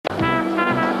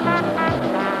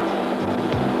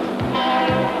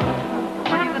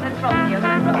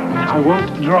I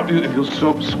won't drop you if you'll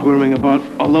stop squirming about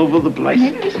all over the place.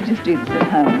 Maybe we should just do this at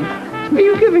home. Are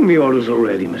you giving me orders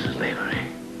already, Mrs. Lavery?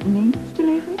 Me, Mr.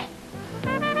 Lavery?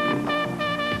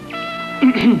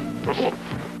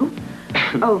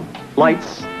 Oh.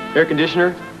 Lights, air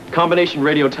conditioner, combination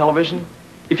radio, television.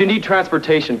 If you need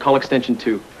transportation, call extension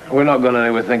 2. We're not going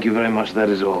anywhere, thank you very much. That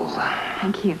is all.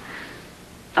 Thank you.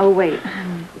 Oh, wait.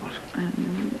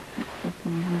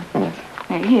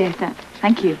 Here, sir.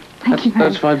 Thank you. Thank you very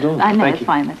much. That's $5. I know, Thank it's you.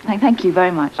 fine. Thank you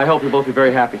very much. I hope you'll both be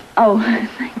very happy. Oh,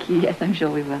 thank you. Yes, I'm sure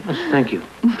we will. Thank you.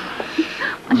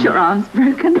 Is your arm's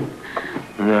broken?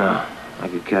 No, I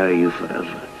could carry you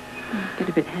forever. Get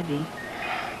a bit heavy.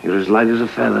 You're as light as a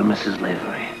feather, Mrs.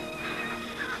 Lavery.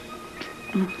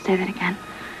 Say that again.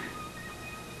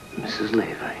 Mrs.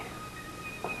 Lavery.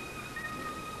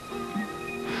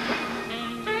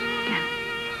 Again.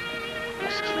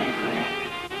 Mrs. Lavery.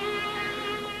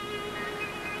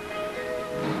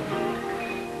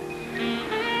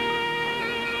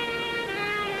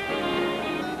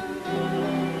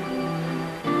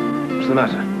 What's the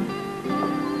matter?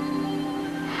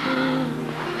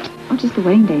 Oh, just the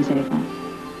wedding day's over.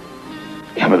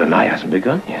 Yeah, but the night hasn't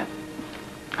begun yet.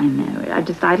 I know.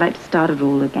 I'd like to start it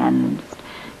all again and just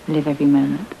live every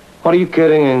moment. What are you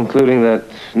kidding, including that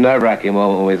nerve-wracking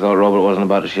moment when we thought Robert wasn't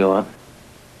about to show up?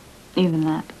 Even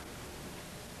that.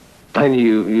 And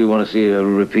you want to see a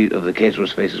repeat of the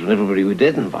caterer's faces when everybody we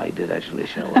did invite did actually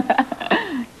show up.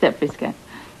 Except Frisco.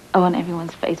 Oh, on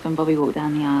everyone's face when Bobby walked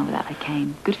down the aisle without her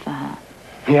cane. Good for her.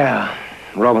 Yeah,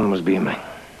 Robin was beaming.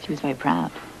 She was very proud.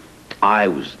 I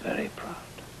was very proud.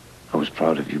 I was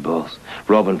proud of you both.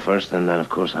 Robin first, and then, of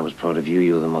course, I was proud of you.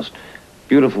 You were the most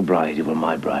beautiful bride. You were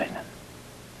my bride.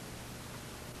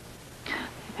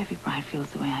 If every bride feels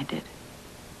the way I did.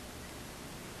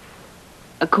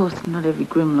 Of course, not every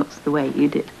groom looks the way you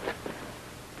did.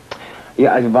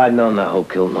 Yeah, if I'd known that whole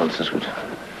kilt nonsense would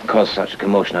cause such a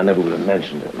commotion, I never would have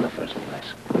mentioned it in the first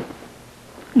place.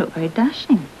 You look very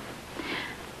dashing.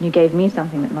 You gave me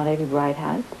something that not every bride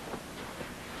has.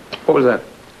 What was that?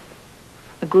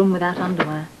 A groom without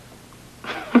underwear.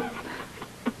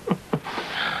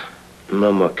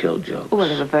 No more kilt jokes. Oh, well,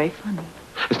 they were very funny.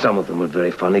 Some of them were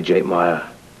very funny. Jake Meyer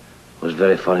was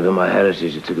very funny, but my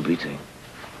heritage, it took a beating.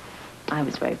 I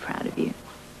was very proud of you.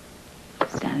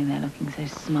 Standing there looking so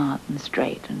smart and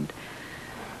straight and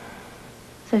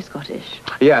so Scottish.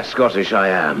 Yeah, Scottish I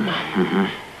am. Mm-hmm.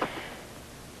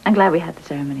 I'm glad we had the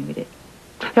ceremony we did.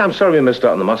 Yeah, I'm sorry we missed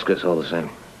out on the muskets all the same.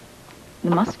 The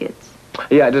muskets.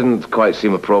 Yeah, it didn't quite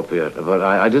seem appropriate, but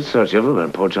I did search everywhere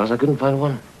in Port Charles. I couldn't find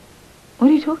one. What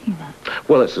are you talking about?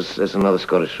 Well, it's another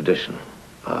Scottish tradition.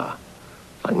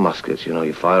 Like muskets, you know,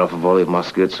 you fire off a volley of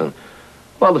muskets, and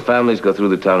while the families go through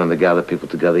the town and they gather people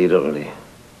together, you don't really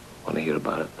want to hear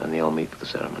about it, and they all meet for the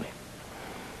ceremony.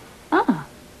 Ah.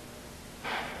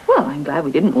 Well, I'm glad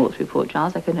we didn't walk through Port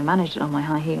Charles. I couldn't have managed it on my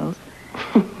high heels.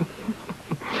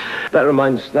 That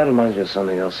reminds me of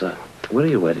something else. Where are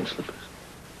your wedding slippers?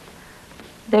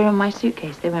 They're in my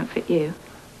suitcase. They won't fit you.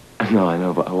 No, I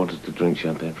know, but I wanted to drink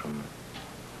champagne from them.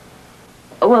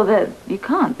 Oh, well, you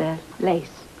can't. They're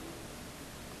lace.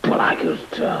 Well, I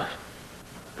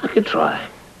could try.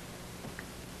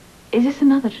 Is this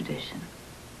another tradition?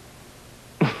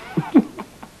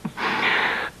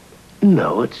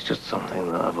 No, it's just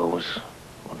something that I've always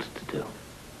wanted to do.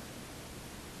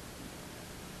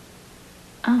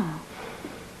 Oh.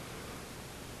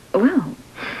 Well,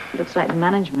 looks like the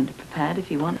management are prepared if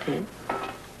you want to.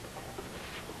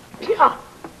 Yeah.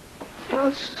 Yeah,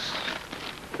 it's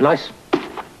nice.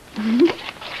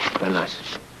 Very nice.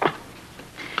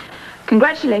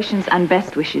 Congratulations and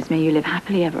best wishes. May you live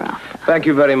happily ever after. Thank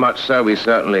you very much, sir. We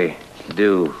certainly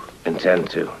do intend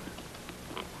to.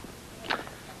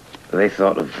 They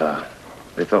thought of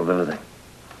everything.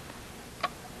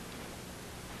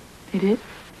 They did?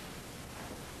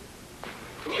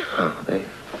 Yeah, they...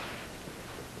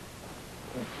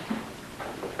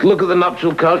 Look at the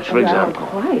nuptial couch, for example.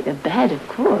 Quite. A bed, of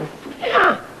course.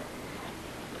 Yeah.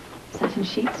 Satin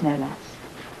sheets, no less.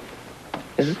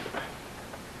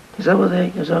 Is that what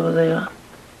they are?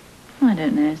 I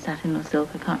don't know. Satin or silk,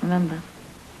 I can't remember.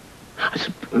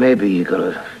 Maybe you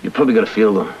probably gotta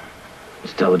feel them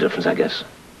to tell the difference, I guess.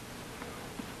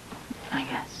 I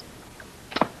guess.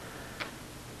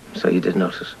 So you did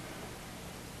notice?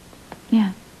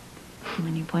 Yeah.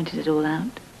 When you pointed it all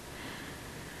out.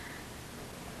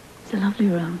 It's a lovely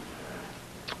room.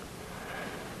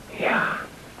 Yeah.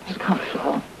 It's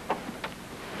comfortable.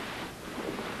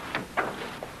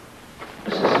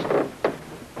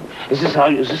 Is this how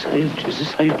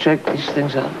you check these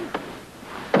things out?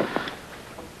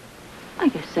 I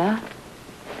guess so.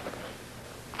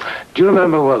 Do you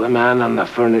remember what the man on the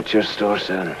furniture store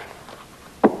said?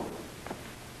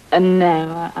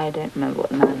 No, I don't remember what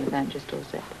the man in the furniture store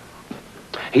said.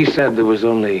 He said there was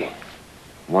only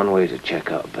one way to check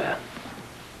out Beth.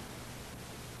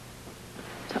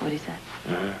 Is that what he said?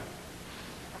 Mm-hmm.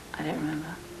 I don't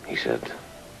remember. He said,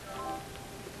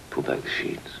 pull back the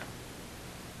sheets.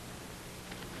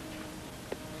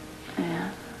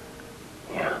 Yeah.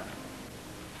 Yeah.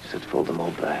 He said, fold them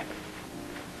all back.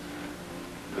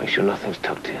 Make sure nothing's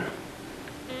tucked in.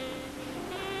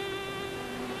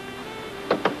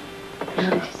 What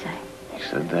did he say? He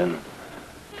said then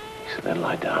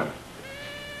lie down.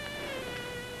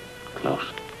 Close.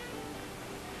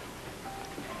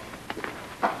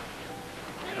 You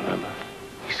remember?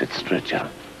 He said stretch out.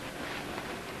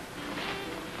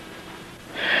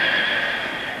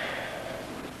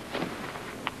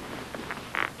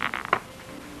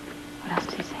 What else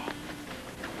did he say?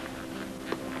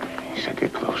 He said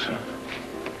get closer.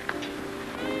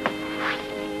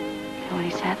 You know what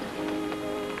he said?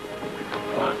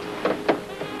 What?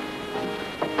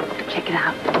 Check it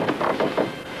out.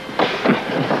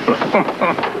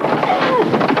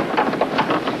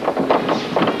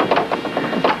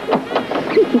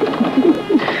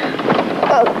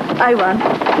 Oh, I won.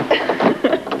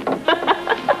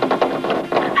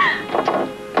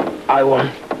 I won.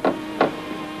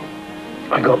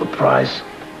 I got the prize.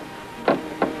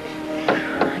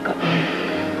 I got you.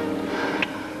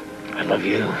 I love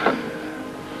you.